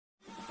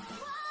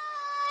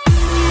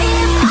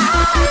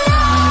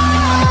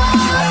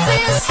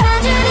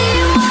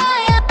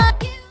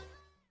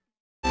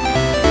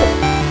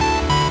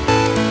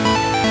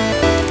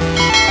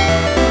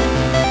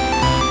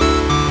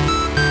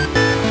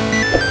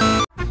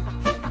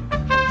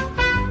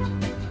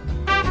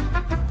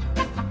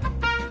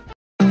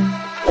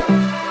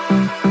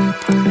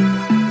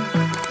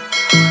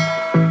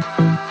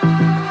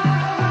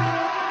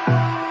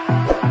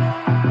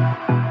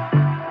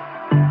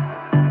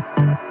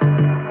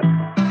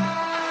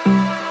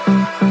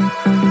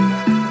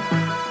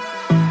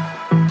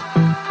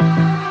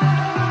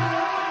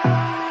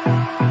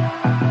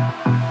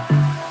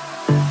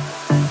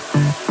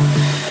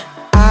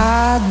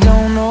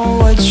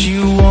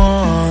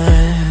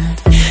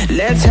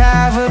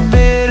have a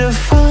bit of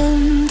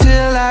fun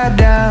till I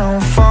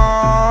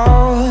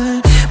downfall.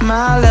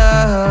 My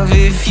love,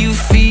 if you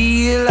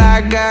feel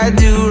like I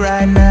do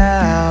right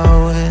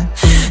now,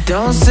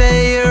 don't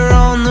say you're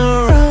on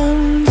the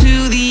run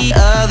to the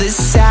other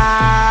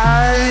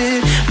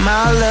side,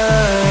 my love.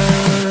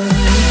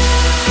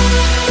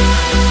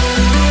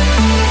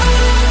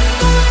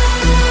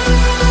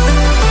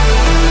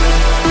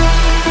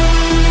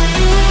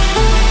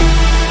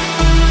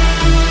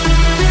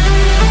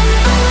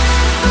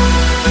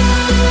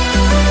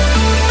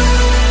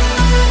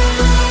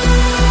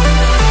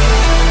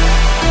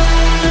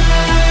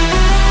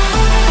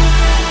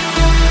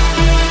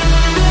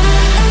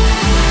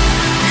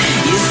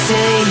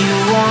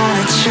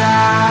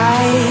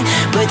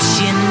 But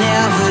you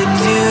never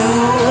do.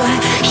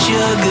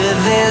 Sugar,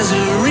 there's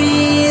a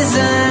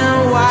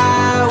reason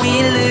why we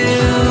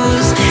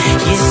lose.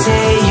 You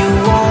say you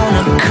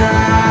wanna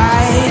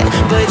cry,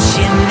 but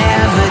you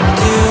never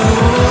do.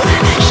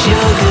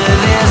 Sugar,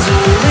 there's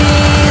a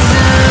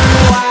reason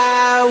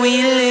why we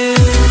lose.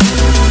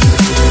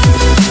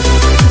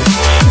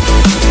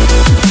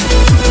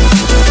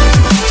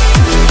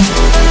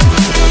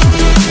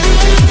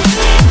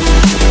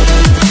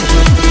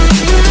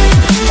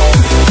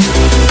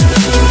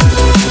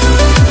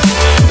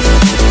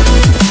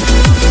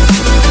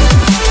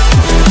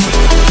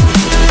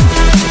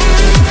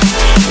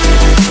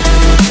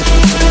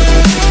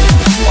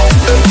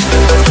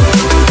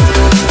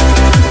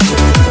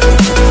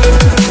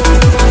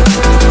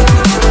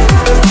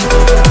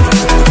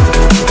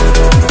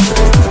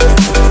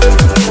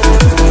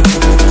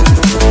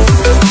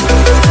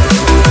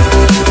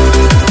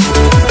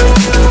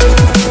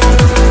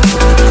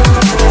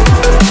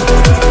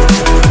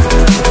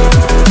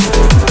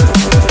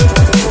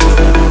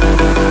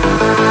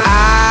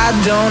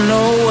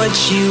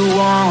 You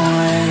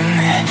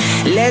want.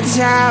 Let's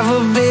have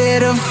a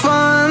bit of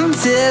fun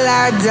till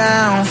I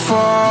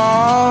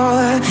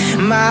downfall,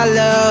 my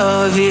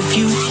love, if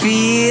you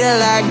feel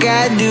like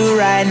I do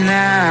right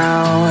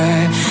now.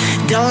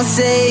 Don't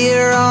say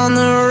you're on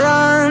the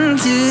run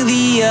to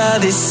the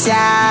other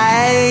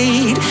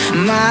side,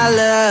 my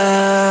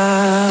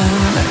love.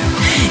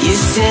 You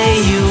say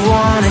you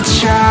wanna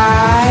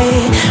try,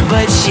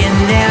 but you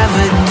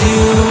never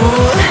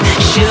do.